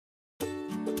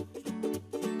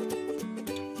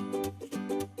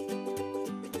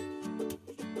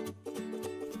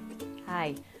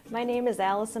Hi, my name is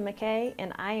Allison McKay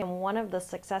and I am one of the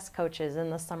success coaches in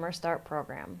the Summer Start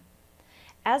program.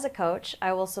 As a coach,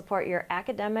 I will support your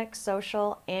academic,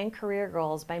 social, and career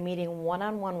goals by meeting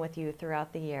one-on-one with you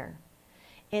throughout the year.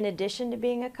 In addition to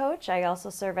being a coach, I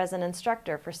also serve as an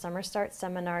instructor for Summer Start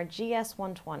Seminar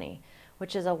GS120,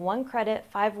 which is a one-credit,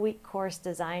 5-week course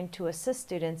designed to assist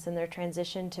students in their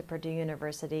transition to Purdue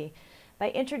University by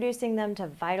introducing them to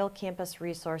vital campus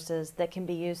resources that can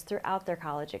be used throughout their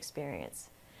college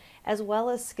experience, as well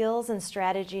as skills and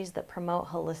strategies that promote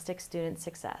holistic student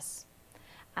success.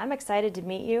 I'm excited to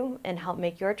meet you and help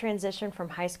make your transition from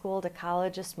high school to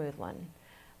college a smooth one.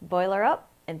 Boiler up,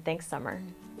 and thanks, Summer.